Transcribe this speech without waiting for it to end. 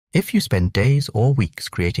If you spend days or weeks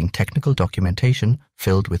creating technical documentation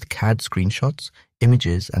filled with CAD screenshots,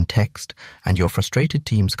 images, and text, and your frustrated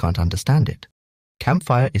teams can't understand it,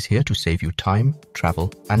 Campfire is here to save you time,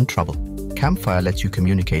 travel, and trouble. Campfire lets you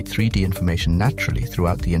communicate 3D information naturally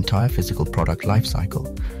throughout the entire physical product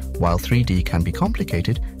lifecycle. While 3D can be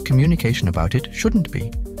complicated, communication about it shouldn't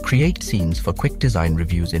be. Create scenes for quick design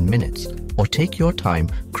reviews in minutes, or take your time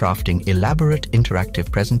crafting elaborate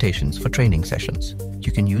interactive presentations for training sessions.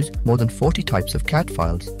 You can use more than 40 types of CAD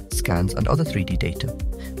files, scans, and other 3D data.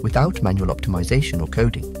 Without manual optimization or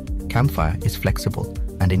coding, Campfire is flexible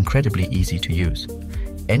and incredibly easy to use.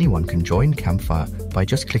 Anyone can join Campfire by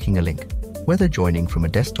just clicking a link. Whether joining from a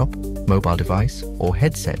desktop, mobile device, or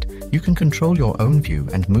headset, you can control your own view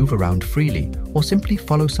and move around freely, or simply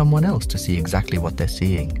follow someone else to see exactly what they're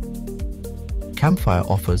seeing. Campfire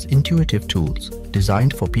offers intuitive tools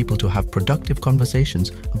designed for people to have productive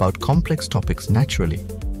conversations about complex topics naturally.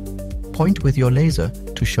 Point with your laser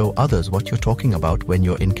to show others what you're talking about when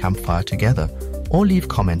you're in Campfire together, or leave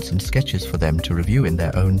comments and sketches for them to review in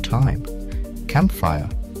their own time. Campfire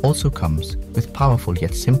also comes with powerful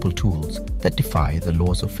yet simple tools that defy the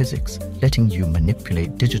laws of physics, letting you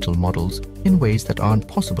manipulate digital models in ways that aren't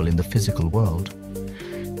possible in the physical world.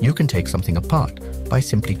 You can take something apart by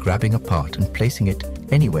simply grabbing a part and placing it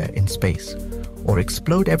anywhere in space, or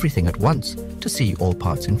explode everything at once to see all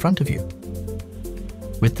parts in front of you.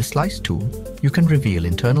 With the Slice tool, you can reveal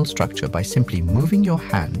internal structure by simply moving your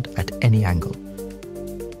hand at any angle.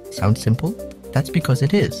 Sounds simple? That's because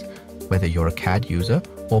it is. Whether you're a CAD user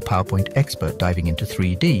or PowerPoint expert diving into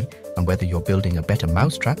 3D, and whether you're building a better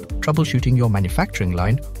mousetrap, troubleshooting your manufacturing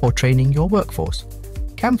line, or training your workforce,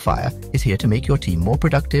 Campfire is here to make your team more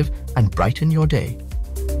productive and brighten your day.